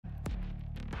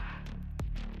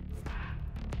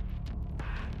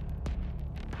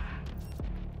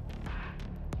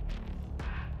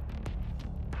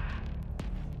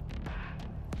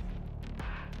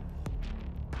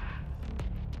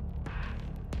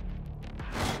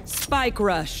Spike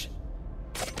rush.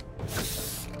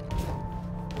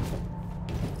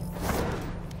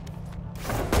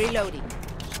 Reloading.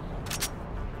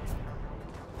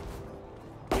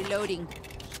 Reloading.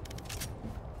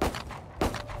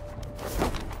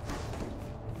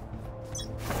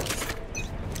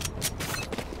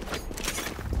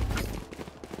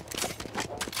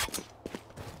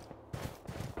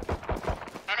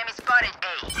 Enemy spotted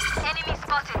A. Enemy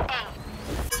spotted A.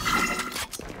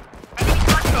 Enemy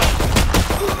spotted A.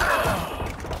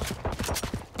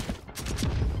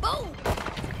 Boom!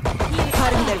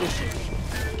 Cutting their vision.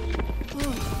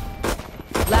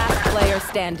 Last player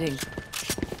standing.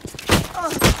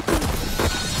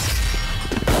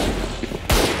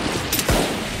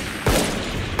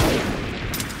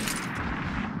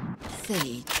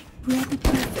 Say, we are the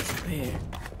perfect pair.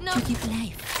 No. To give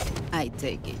life. I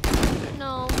take it.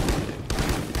 No.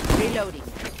 Reloading.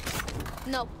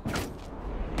 No.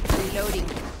 Reloading.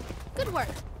 Good work.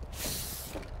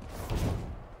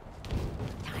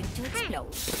 Time to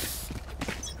explode.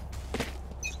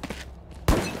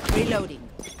 Reloading.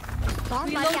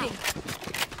 Reloading.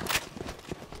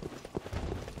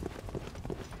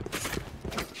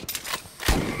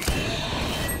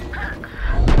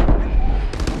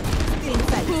 Still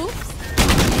inside. Oops.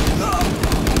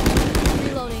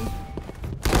 Reloading.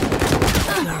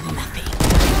 You're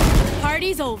nothing.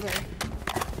 Party's over.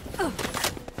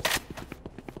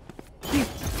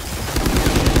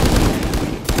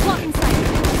 Blocking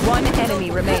sight. One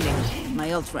enemy remaining.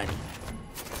 My ult ready.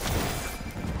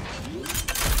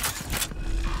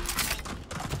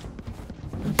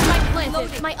 My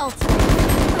planted. My ult.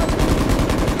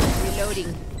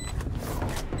 Reloading.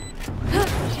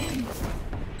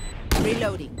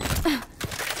 Reloading.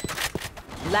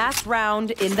 Last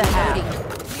round in the half.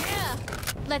 Yeah.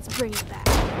 Let's bring it back.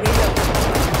 Reloading.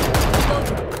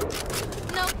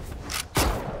 No.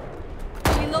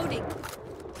 Reloading.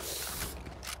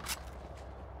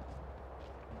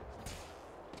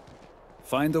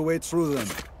 Find a way through them.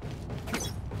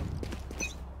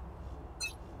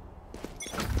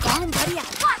 Bomb buddy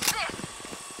out. What's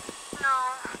this? No.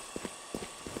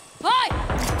 Hi!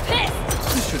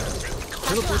 Pissed! This should do it.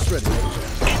 Teleport's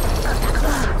ready.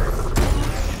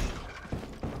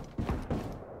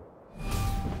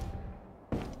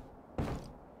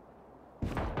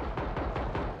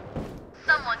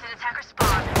 Someone's in attacker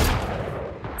spawn.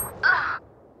 Ugh.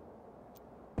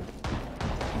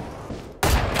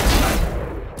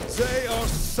 They are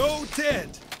so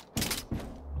dead.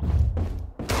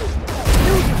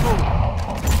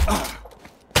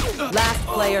 Last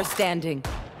player standing.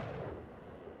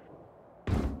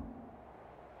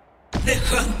 The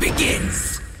hunt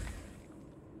begins!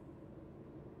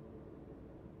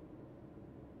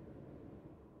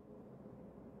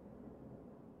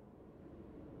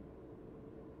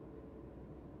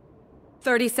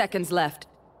 Thirty seconds left.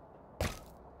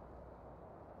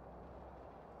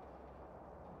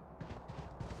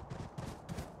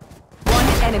 One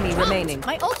enemy remaining.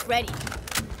 My ult's ready.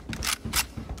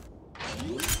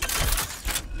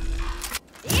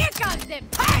 Here comes the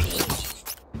party!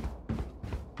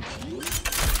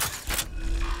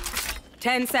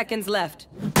 10 seconds left.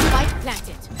 Spike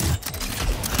planted.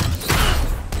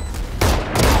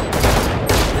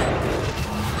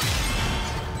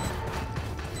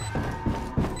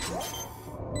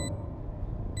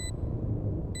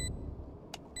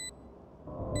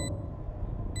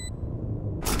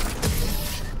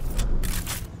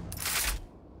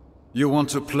 You want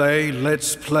to play?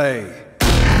 Let's play.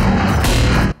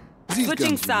 These Switching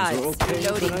guns sides. are okay,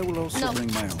 Reloading. but I will also No.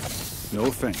 bring my own. No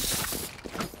offense.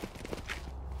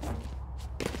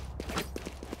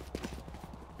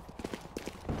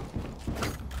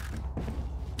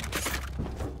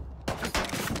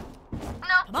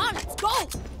 No. Come on, let's go!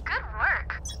 Good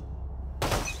work.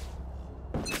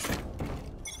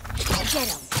 Get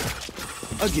him.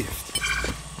 A gift.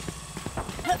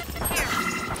 Here.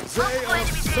 They are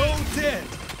so dead.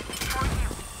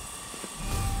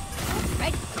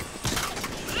 Right?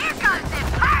 Here comes the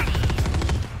party!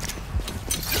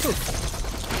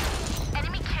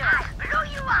 Enemy killed. Blow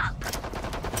you up!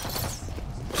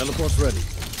 Teleport's ready.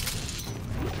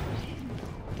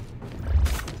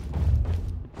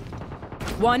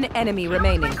 One enemy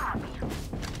remaining.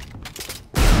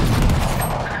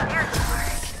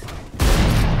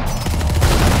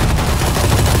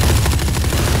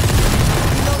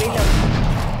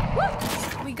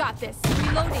 We got this.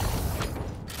 Reloading.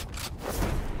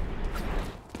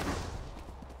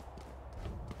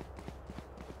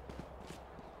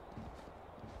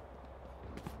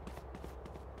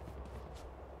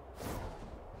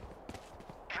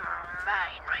 You're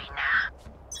mine right now.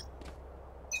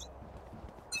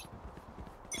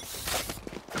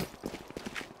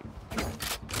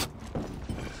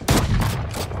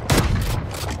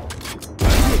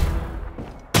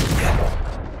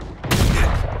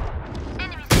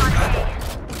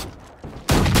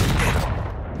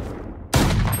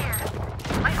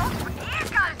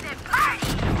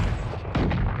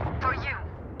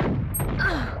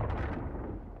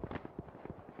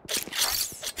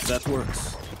 That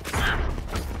works.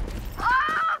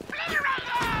 Obliterated!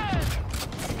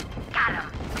 Got him.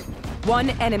 One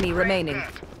enemy remaining.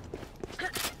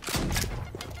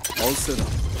 All set up.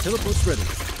 Teleport's ready.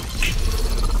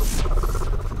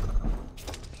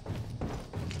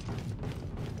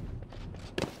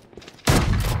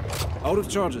 Out of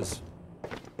charges.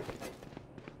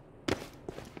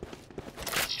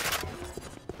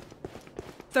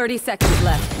 Thirty seconds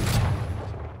left.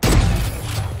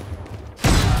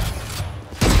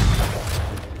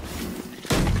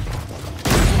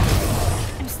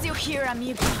 I'm still here,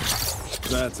 amigo.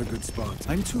 That's a good spot.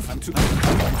 I'm too far.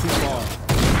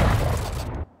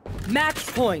 Match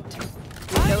point.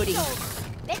 Reloading.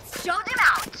 Let's show them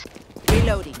out.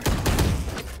 Reloading.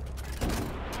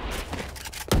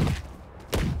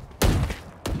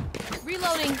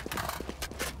 Reloading.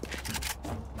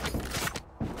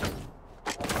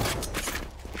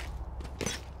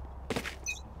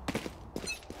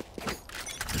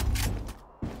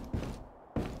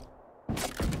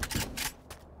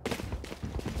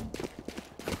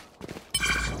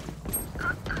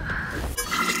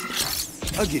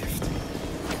 A gift.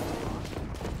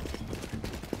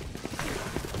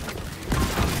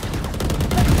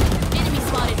 Enemy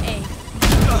spotted A.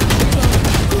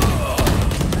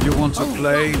 You want to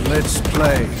play? Let's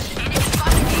play.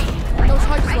 No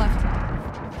charges left.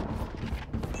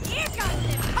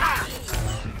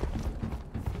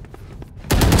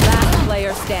 Last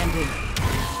player standing.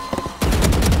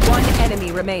 One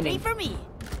enemy remaining. For me.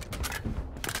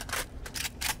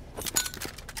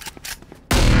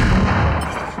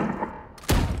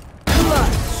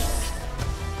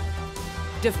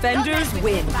 Defenders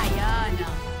win.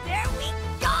 There we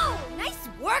go! Nice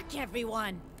work,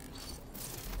 everyone!